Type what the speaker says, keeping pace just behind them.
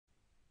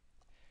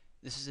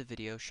This is a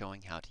video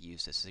showing how to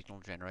use the signal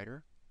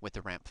generator with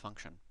the ramp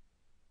function.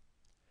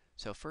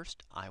 So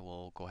first, I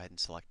will go ahead and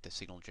select the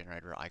signal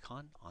generator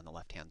icon on the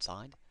left-hand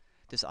side.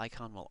 This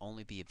icon will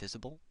only be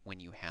visible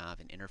when you have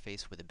an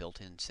interface with a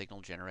built-in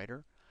signal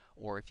generator,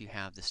 or if you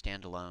have the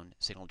standalone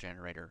signal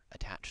generator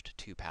attached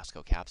to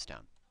PASCO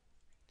Capstone.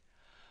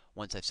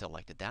 Once I've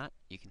selected that,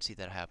 you can see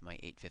that I have my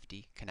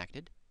 850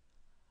 connected.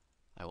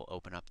 I will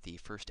open up the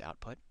first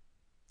output.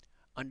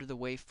 Under the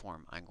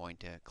waveform, I'm going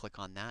to click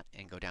on that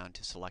and go down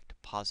to select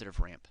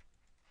positive ramp.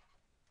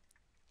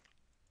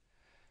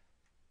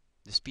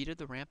 The speed of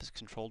the ramp is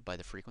controlled by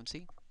the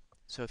frequency.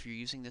 So if you're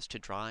using this to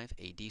drive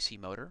a DC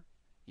motor,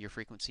 your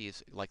frequency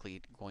is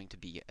likely going to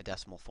be a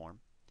decimal form.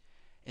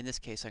 In this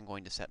case, I'm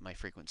going to set my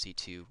frequency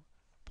to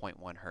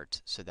 0.1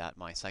 Hertz so that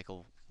my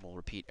cycle will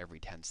repeat every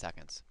 10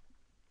 seconds.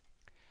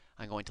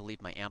 I'm going to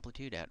leave my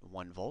amplitude at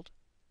 1 volt.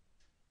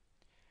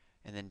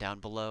 And then down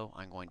below,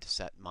 I'm going to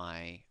set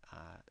my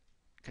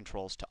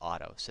controls to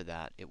auto so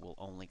that it will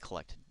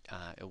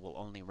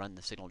only run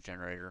the signal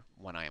generator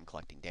when I am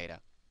collecting data.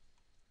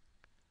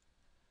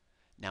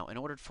 Now, in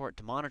order for it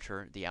to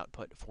monitor the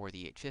output for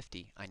the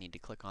 850, I need to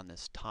click on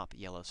this top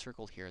yellow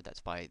circle here that's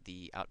by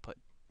the output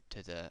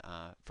to the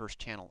first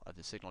channel of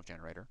the signal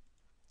generator.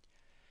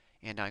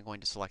 And I'm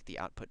going to select the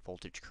output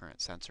voltage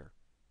current sensor.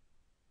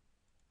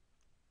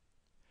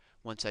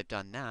 Once I've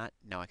done that,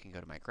 now I can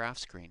go to my graph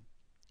screen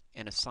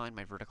and assign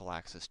my vertical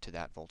axis to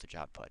that voltage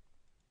output.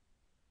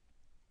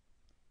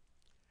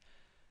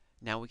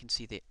 Now we can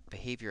see the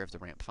behavior of the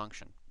ramp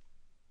function.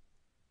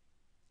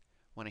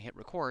 When I hit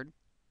record,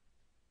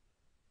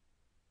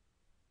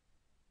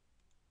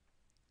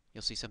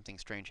 you'll see something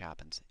strange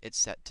happens. It's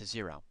set to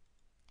 0.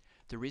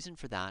 The reason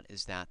for that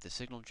is that the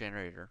signal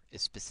generator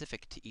is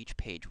specific to each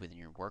page within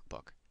your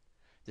workbook.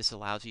 This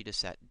allows you to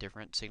set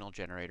different signal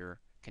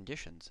generator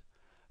conditions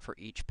for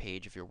each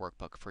page of your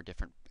workbook for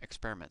different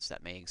experiments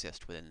that may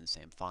exist within the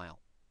same file.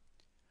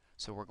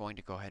 So we're going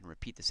to go ahead and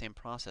repeat the same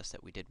process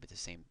that we did with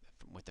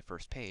the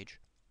first page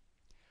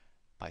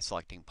by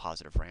selecting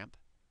positive ramp,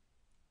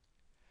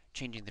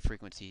 changing the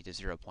frequency to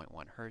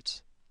 0.1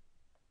 Hertz,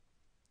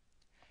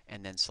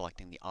 and then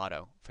selecting the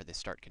auto for the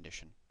start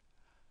condition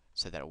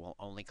so that it will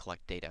only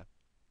collect data,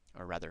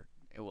 or rather,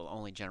 it will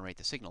only generate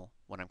the signal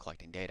when I'm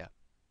collecting data.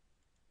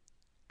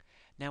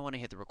 Now when I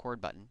hit the record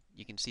button,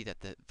 you can see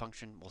that the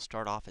function will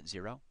start off at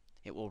 0.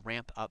 It will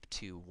ramp up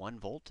to 1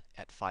 volt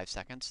at 5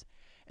 seconds,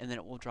 and then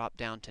it will drop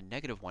down to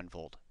negative 1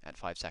 volt at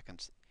 5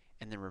 seconds,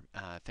 and then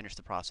finish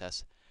the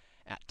process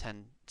at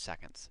 10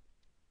 seconds.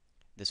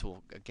 This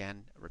will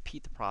again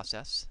repeat the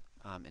process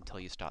until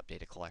you stop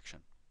data collection.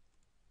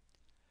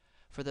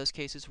 For those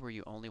cases where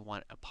you only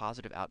want a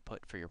positive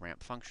output for your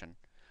ramp function,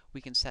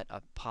 we can set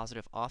a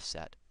positive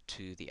offset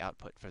to the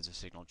output for the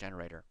signal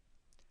generator.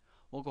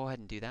 We'll go ahead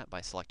and do that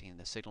by selecting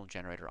the signal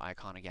generator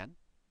icon again.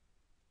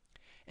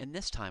 And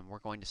this time we're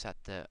going to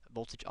set the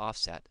voltage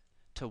offset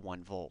to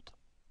 1 volt.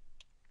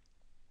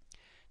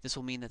 This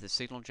will mean that the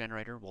signal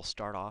generator will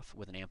start off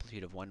with an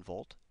amplitude of 1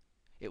 volt.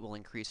 It will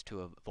increase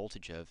to a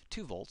voltage of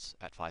 2 volts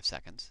at 5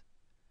 seconds,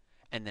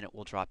 and then it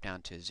will drop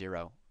down to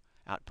 0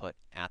 output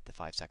at the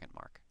 5-second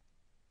mark.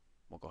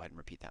 We'll go ahead and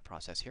repeat that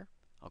process here.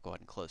 I'll go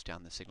ahead and close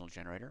down the signal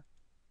generator,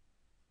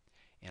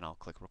 and I'll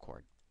click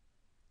record.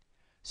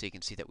 So you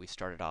can see that we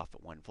started off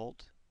at 1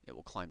 volt. It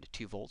will climb to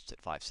 2 volts at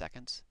 5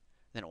 seconds,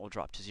 then it will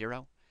drop to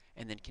 0,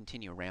 and then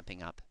continue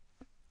ramping up,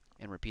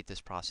 and repeat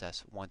this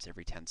process once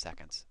every 10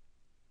 seconds.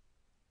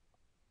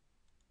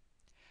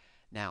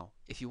 Now,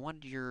 if you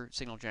wanted your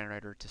signal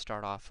generator to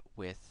start off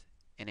with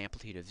an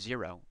amplitude of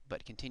 0,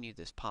 but continue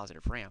this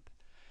positive ramp,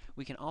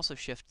 we can also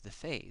shift the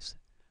phase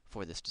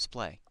for this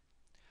display.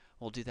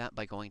 We'll do that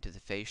by going to the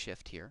phase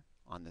shift here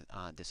on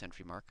this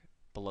entry mark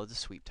below the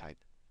sweep type.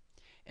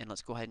 And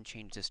let's go ahead and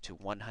change this to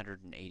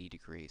 180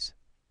 degrees.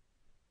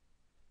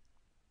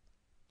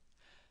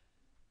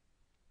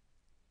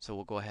 So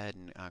we'll go ahead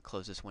and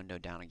close this window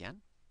down again.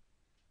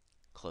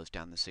 Close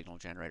down the signal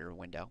generator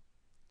window.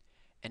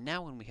 And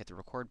now when we hit the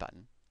record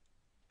button,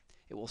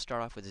 it will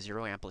start off with a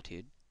 0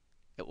 amplitude.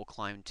 It will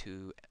climb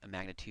to a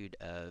magnitude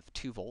of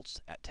 2 volts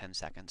at 10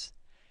 seconds,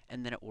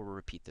 and then it will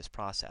repeat this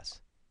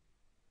process.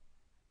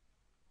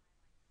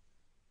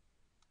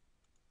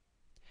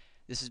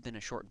 This has been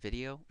a short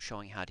video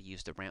showing how to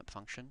use the ramp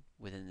function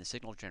within the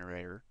signal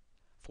generator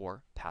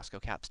for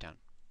PASCO Capstone.